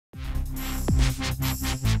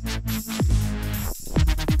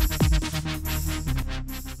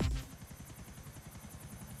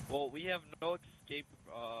Well, we have no escape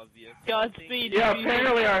vehicle. Godspeed. Yeah,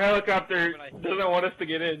 apparently our helicopter doesn't want us to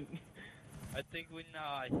get in. I think when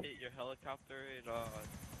I hit your helicopter,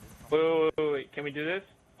 Wait, can we do this?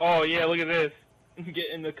 Oh yeah, look at this. Get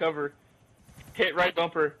in the cover. Hit right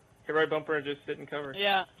bumper. Hit right bumper and just sit in cover.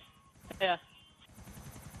 Yeah. Yeah.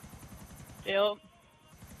 Yep.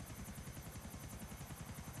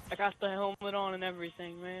 I got the helmet on and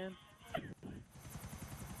everything, man. Dude,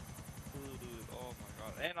 oh my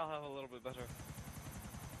god. And I'll have a little bit better.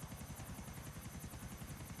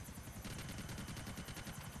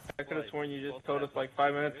 I could have sworn you just told us like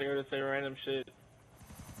 5 minutes ago to say random shit.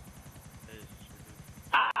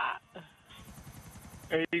 Ah!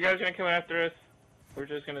 Are you guys gonna come after us? We're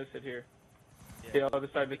just gonna sit here. Yeah, I'll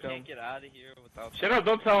decide to come. We can't get out of here without... Shut up,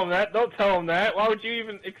 don't tell him that. Don't tell him that. Why would you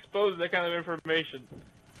even expose that kind of information?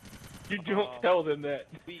 You don't tell them that.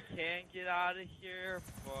 We can get out of here,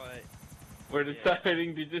 but... We're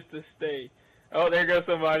deciding to just to stay. Oh, there goes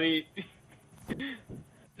somebody.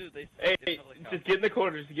 Dude, they hey, just get in the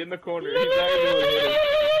corner. Just get in the corner. He's not gonna do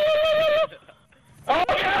it. Oh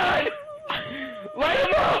God! Light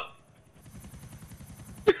him up!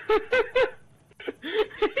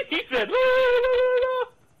 He said,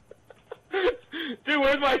 dude,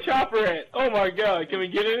 where's my chopper at? Oh my God, can we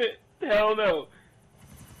get in it? Hell no.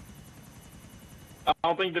 I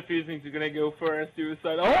don't think defusing's gonna go for a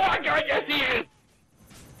suicide. Oh my God, yes he is!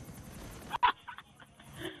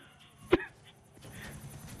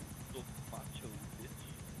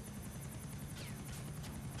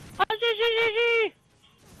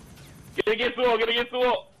 Get against the wall, get against the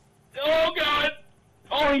wall! Oh God!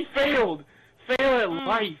 Oh, he failed! Fail at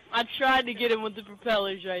life! I tried to get him with the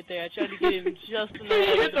propellers right there. I tried to get him just in the He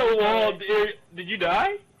hit the wall, dude. Did you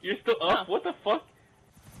die? You're still up? No. What the fuck?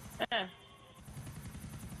 Yeah.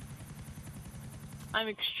 I'm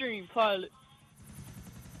extreme pilot.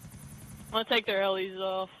 I'm gonna take their helis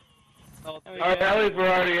off. Our helis were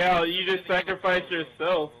already out. You just sacrificed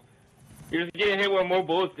yourself. You're just getting hit with more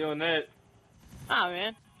bullets doing that. Ah,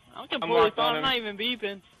 man. I'm completely fine. I'm not even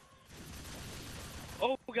beeping.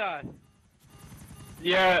 Oh God.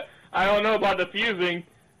 Yeah, I don't know about defusing.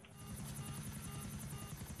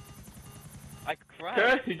 I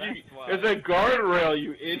crashed. There's a guardrail,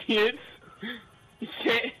 you idiots. You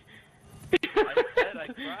can't. I said I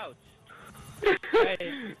crouched.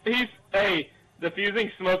 Hey,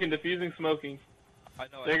 defusing smoking. I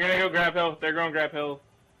know. They're gonna go grab health. They're gonna grab health.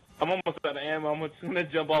 I'm almost out of ammo. I'm just gonna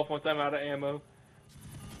jump off once I'm out of ammo.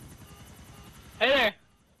 Hey there.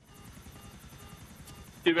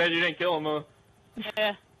 Too bad you didn't kill him, huh?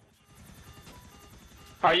 Yeah.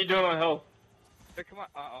 How you doing on health? Hey, come on.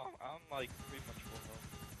 I'm like pretty much full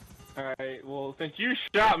health. Alright, well, since you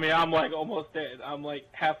shot me, I'm like almost dead. I'm like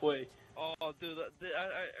halfway. Oh, dude, are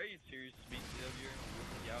you serious? Speaking of, you're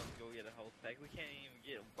gonna out and go get a health pack. We can't even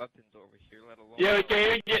get weapons over here, let alone. Yeah, we can't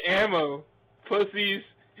even get ammo. Pussies.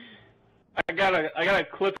 I got a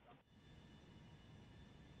clip.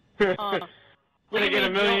 Look at a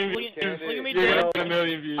million views. Look at me, You're gonna get a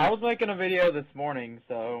million views. I was making a video this morning,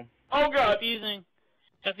 so. Oh God!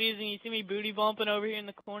 Confusing. You see me booty bumping over here in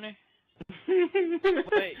the corner?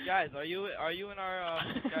 Wait, guys, are you in our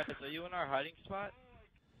hiding spot?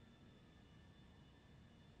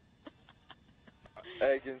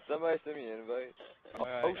 Hey, can somebody send me an invite?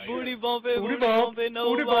 Booty bumping,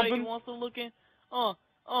 nobody wants to look in.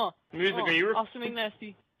 Music, are you? Awesome,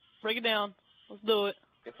 nasty. Break it down. Let's do it.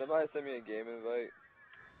 Can somebody send me a game invite?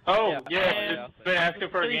 Oh, yeah, it's been asking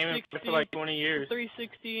for a game for like 20 years.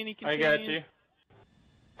 360 and he can. I got you.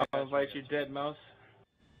 I'll invite you, dead mouse.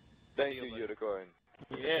 Thank you, Unicorn.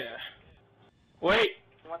 Yeah. Wait!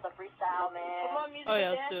 You want the freestyle, man? Oh, yeah,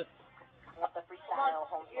 let's do it. You want the freestyle,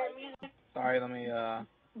 home Sorry, let me,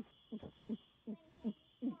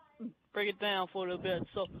 break it down for a little bit,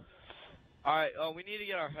 so. Alright, we need to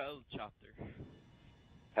get our helicopter.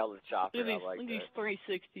 Helicopter, Look I like at that. these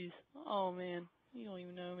 360s. Oh, man. You don't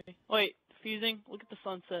even know me. Wait, fusing, look at the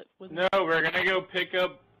sunset with No, we're gonna go pick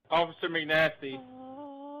up Officer McNasty.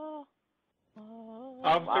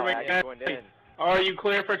 Officer McNasty, are you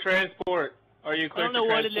clear for transport? Are you clear for transport? I don't know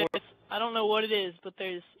what it is. I don't know what it is, but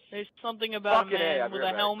there's something about a man with a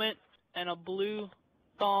helmet and a blue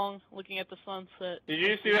thong looking at the sunset. Did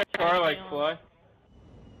you see that car like fly?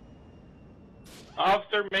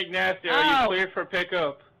 Officer McNasty, are you clear for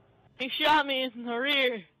pickup? He shot me in the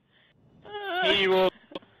rear. He will.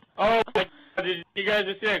 Oh my God! Did you guys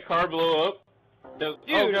just see that car blow up? Dude,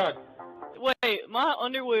 oh God! Wait, my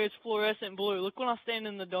underwear is fluorescent blue. Look when I stand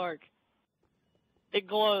in the dark. It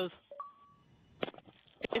glows.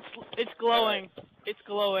 It's glowing. It's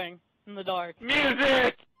glowing in the dark.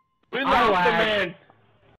 Music! We lost the man!